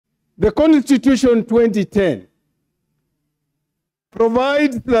The Constitution 2010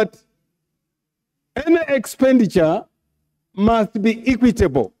 provides that any expenditure must be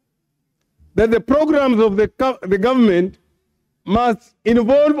equitable, that the programs of the government must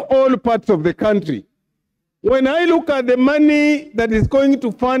involve all parts of the country. When I look at the money that is going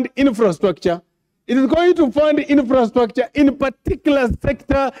to fund infrastructure, it is going to fund infrastructure in particular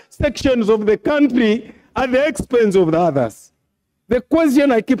sections of the country at the expense of the others. The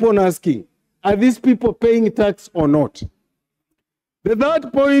question I keep on asking, are these people paying tax or not? The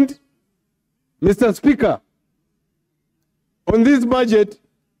third point, Mr. Speaker, on this budget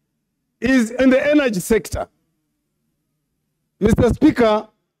is in the energy sector. Mr. Speaker,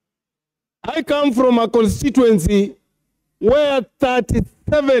 I come from a constituency where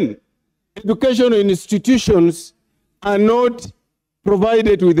 37 educational institutions are not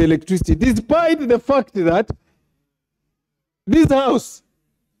provided with electricity, despite the fact that this House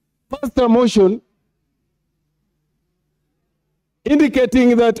passed a motion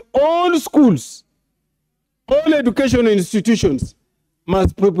indicating that all schools, all educational institutions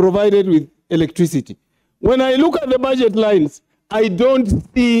must be provided with electricity. When I look at the budget lines, I don't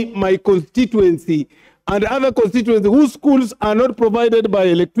see my constituency and other constituencies whose schools are not provided by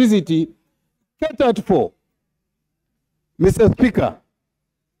electricity catered for. Mr. Speaker,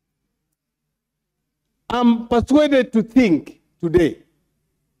 I'm persuaded to think today,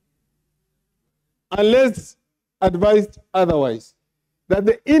 unless advised otherwise, that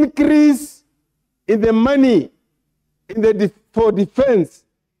the increase in the money for defense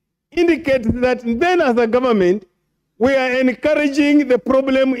indicates that then as a government, we are encouraging the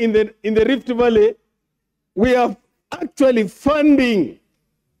problem in the Rift Valley. We are actually funding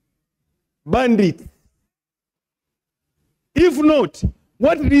bandits. If not,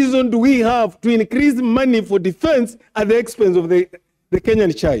 what reason do we have to increase money for defense at the expense of the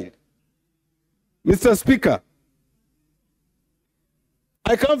Kenyan child? Mr. Speaker,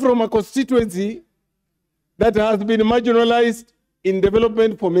 I come from a constituency that has been marginalized in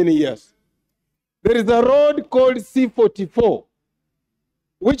development for many years. There is a road called C44,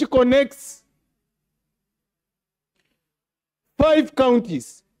 which connects 5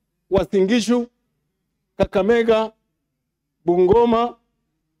 counties: Uasin Gishu, Kakamega, Bungoma,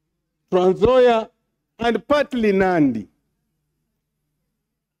 Trans Nzoia, and partly Nandi.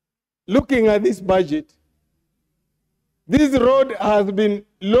 Looking at this budget, this road has been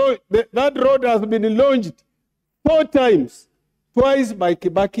that road has been launched 4 times, twice by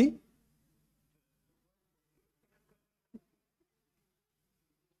Kibaki,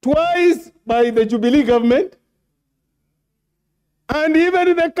 twice by the Jubilee government, and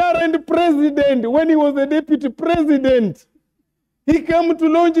even the current president, when he was the deputy president, he came to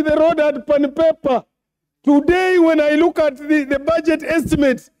launch the road at Panpepa. Today, when I look at the budget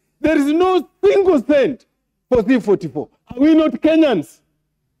estimates, there is no single cent for C44. Are we not Kenyans?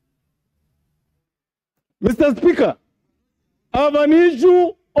 Mr. Speaker, I have an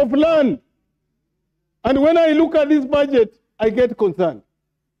issue of land. And when I look at this budget, I get concerned.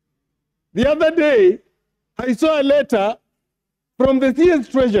 The other day, I saw a letter from the CS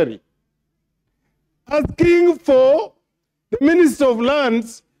Treasury asking for the Minister of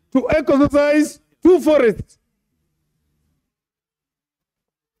Lands to exercise 2 forests.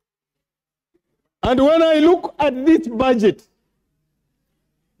 And when I look at this budget,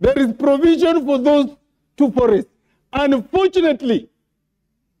 there is provision for those 2 forests. Unfortunately,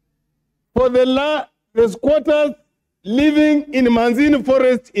 for the squatters living in Manzini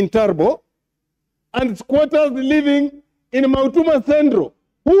Forest in Tarbo and squatters living in Mautuma Sendro,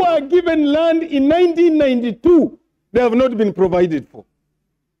 who are given land in 1992, they have not been provided for.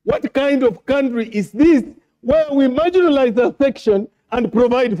 What kind of country is this where we marginalize a section and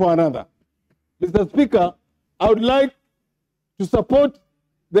provide for another? Mr. Speaker, I would like to support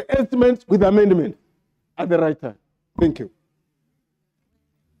the estimates with amendments at the right time. Thank you.